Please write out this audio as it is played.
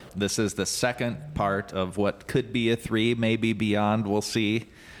This is the second part of what could be a 3, maybe beyond. We'll see.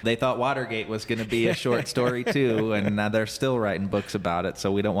 They thought Watergate was going to be a short story too, and now they're still writing books about it,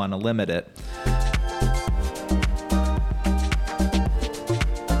 so we don't want to limit it.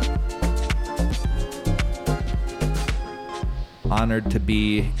 Honored to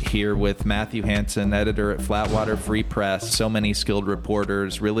be here with Matthew Hansen, editor at Flatwater Free Press. So many skilled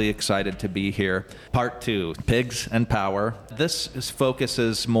reporters, really excited to be here. Part 2, Pigs and Power. This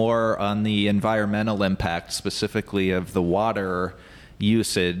focuses more on the environmental impact, specifically of the water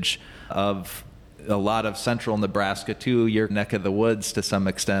usage of a lot of central Nebraska, to your neck of the woods to some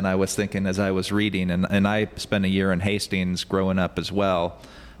extent, I was thinking as I was reading. And I spent a year in Hastings growing up as well.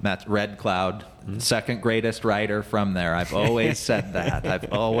 Matt Red Cloud, second greatest writer from there. I've always said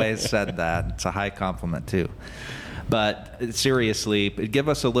that. It's a high compliment, too. But seriously, give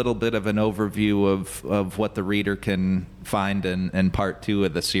us a little bit of an overview of what the reader can find in part 2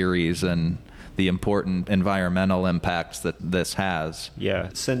 of the series and the important environmental impacts that this has. Yeah,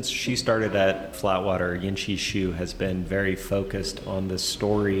 since she started at Flatwater, Yin-Chi Shu has been very focused on this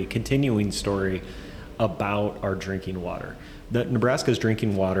story, continuing story about our drinking water. Nebraska's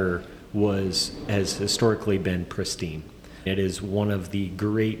drinking water has historically been pristine. It is one of the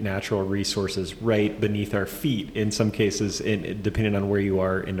great natural resources right beneath our feet in some cases, depending on where you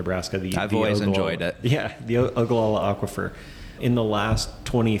are in Nebraska. I've always enjoyed it. Yeah, the Ogallala Aquifer. In the last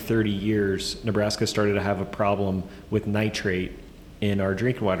 20, 30 years, Nebraska started to have a problem with nitrate in our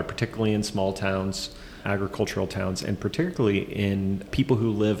drinking water, particularly in small towns, agricultural towns, and particularly in people who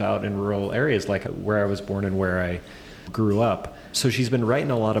live out in rural areas like where I was born and where I grew up. So she's been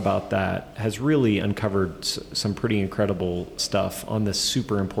writing a lot about that, has really uncovered some pretty incredible stuff on this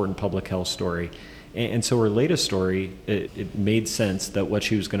super important public health story. And so her latest story, it made sense that what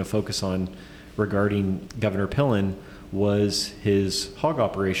she was going to focus on regarding Governor Pillen was his hog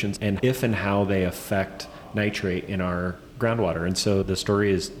operations and if and how they affect nitrate in our groundwater. And so the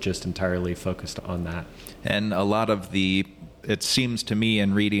story is just entirely focused on that. And a lot of it seems to me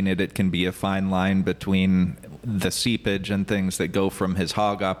in reading it, it can be a fine line between the seepage and things that go from his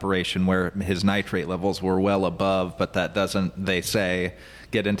hog operation where his nitrate levels were well above, but that doesn't, they say,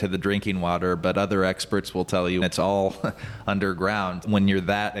 get into the drinking water. But other experts will tell you it's all underground. When you're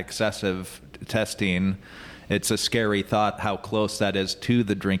that excessive testing, it's a scary thought how close that is to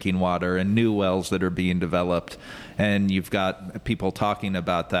the drinking water and new wells that are being developed. And you've got people talking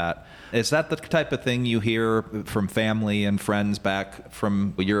about that. Is that the type of thing you hear from family and friends back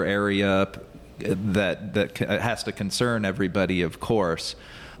from your area that has to concern everybody, of course?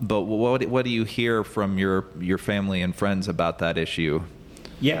 But what do you hear from your family and friends about that issue?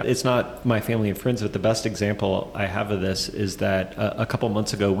 Yeah, it's not my family and friends, but the best example I have of this is that a couple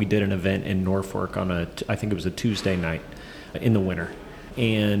months ago we did an event in Norfolk on I think it was a Tuesday night in the winter.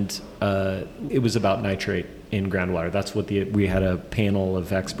 And it was about nitrate in groundwater. That's what we had a panel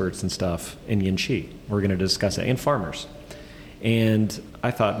of experts and stuff in Yin-Chi. We're going to discuss it, and farmers. And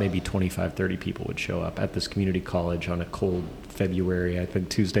I thought maybe 25, 30 people would show up at this community college on a cold February, I think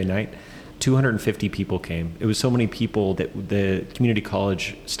Tuesday night. 250 people came. It was so many people that the community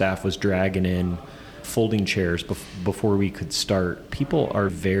college staff was dragging in folding chairs before we could start. People are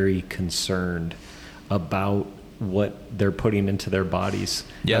very concerned about what they're putting into their bodies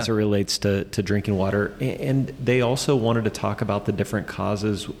as it relates to drinking water. And they also wanted to talk about the different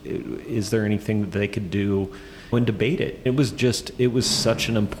causes. Is there anything that they could do and debate it? It was such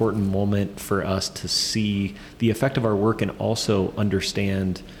an important moment for us to see the effect of our work and also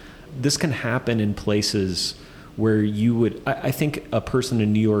understand this can happen in places where I think a person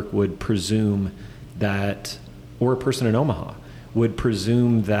in New York would presume that, or a person in Omaha would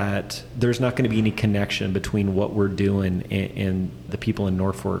presume that there's not going to be any connection between what we're doing and the people in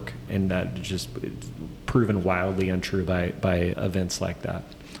Norfolk, and that just proven wildly untrue by events like that.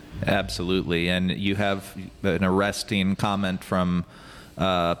 Absolutely. And you have an arresting comment from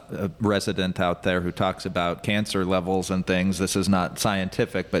a resident out there who talks about cancer levels and things. This is not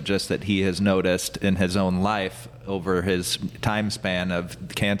scientific, but just that he has noticed in his own life over his time span of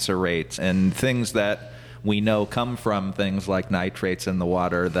cancer rates and things that we know come from things like nitrates in the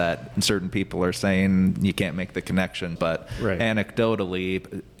water that certain people are saying you can't make the connection, but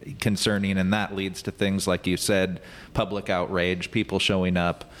anecdotally concerning, and that leads to things like you said, public outrage, people showing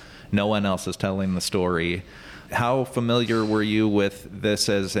up, no one else is telling the story. How familiar were you with this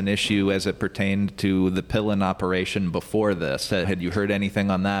as an issue as it pertained to the Pillen operation before this? Had you heard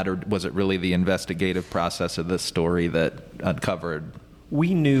anything on that, or was it really the investigative process of this story that uncovered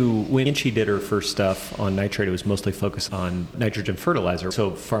We knew when she did her first stuff on nitrate, it was mostly focused on nitrogen fertilizer.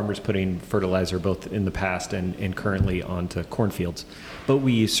 So farmers putting fertilizer both in the past and currently onto cornfields. But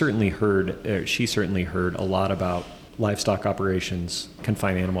we certainly heard, she certainly heard a lot about livestock operations,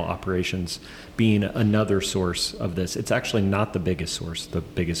 confined animal operations being another source of this. It's actually not the biggest source. The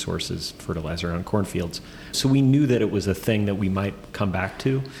biggest source is fertilizer on cornfields. So we knew that it was a thing that we might come back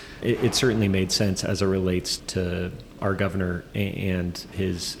to. It certainly made sense as it relates to our governor and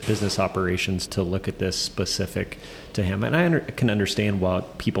his business operations to look at this specific to him. And I can understand why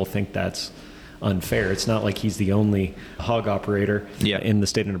people think that's unfair. It's not like he's the only hog operator in the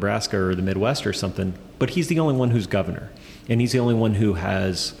state of Nebraska or the Midwest or something, but he's the only one who's governor. And he's the only one who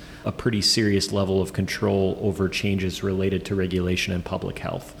has a pretty serious level of control over changes related to regulation and public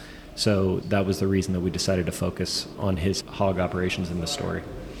health. So that was the reason that we decided to focus on his hog operations in the story.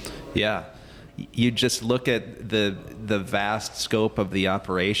 Yeah. You just look at the vast scope of the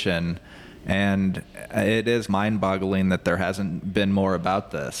operation, and it is mind-boggling that there hasn't been more about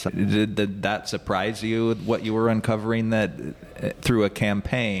this. Did that surprise you, what you were uncovering that through a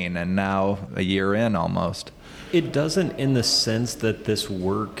campaign and now a year in almost? It doesn't, in the sense that this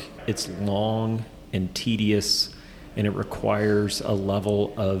work, it's long and tedious, and it requires a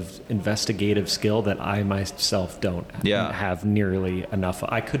level of investigative skill that I myself don't have nearly enough.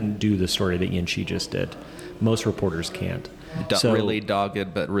 I couldn't do the story that Yin-Chi just did. Most reporters can't. Really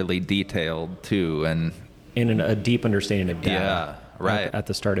dogged, but really detailed too, and a deep understanding of data. Yeah, right. At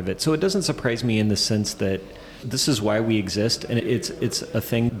the start of it, so it doesn't surprise me in the sense that this is why we exist, and it's a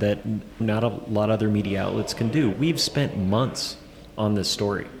thing that not a lot of other media outlets can do. We've spent months on this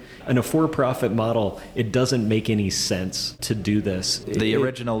story. In a for-profit model, it doesn't make any sense to do this. The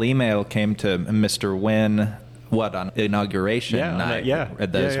original email came to Mr. Wynn, on inauguration night?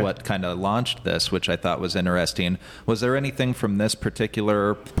 That's what kind of launched this, which I thought was interesting. Was there anything from this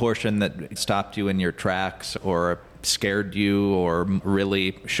particular portion that stopped you in your tracks or scared you or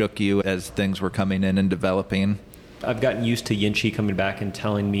really shook you as things were coming in and developing? I've gotten used to Yin-Chi coming back and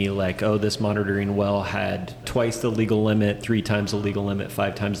telling me, like, oh, this monitoring well had twice the legal limit, 3 times the legal limit,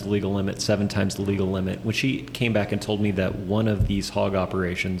 5 times the legal limit, 7 times the legal limit. When she came back and told me that one of these hog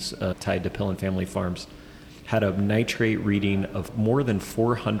operations tied to Pillin Family Farms had a nitrate reading of more than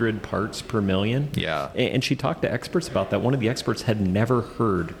 400 parts per million. Yeah. And she talked to experts about that. One of the experts had never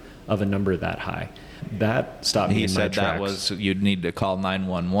heard of a number that high. That stopped me in my tracks. He said that was you'd need to call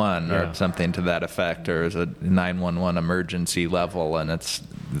 911 or something to that effect, or as a 911 emergency level, and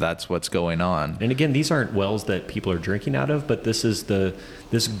that's what's going on. And again, these aren't wells that people are drinking out of, but this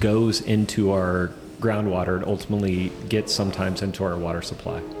goes into our groundwater and ultimately gets sometimes into our water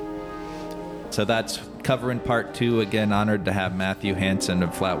supply. So that's covering part 2. Again, honored to have Matthew Hansen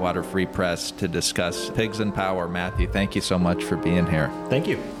of Flatwater Free Press to discuss Pigs and Power. Matthew, thank you so much for being here. Thank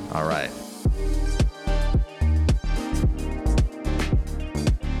you. All right.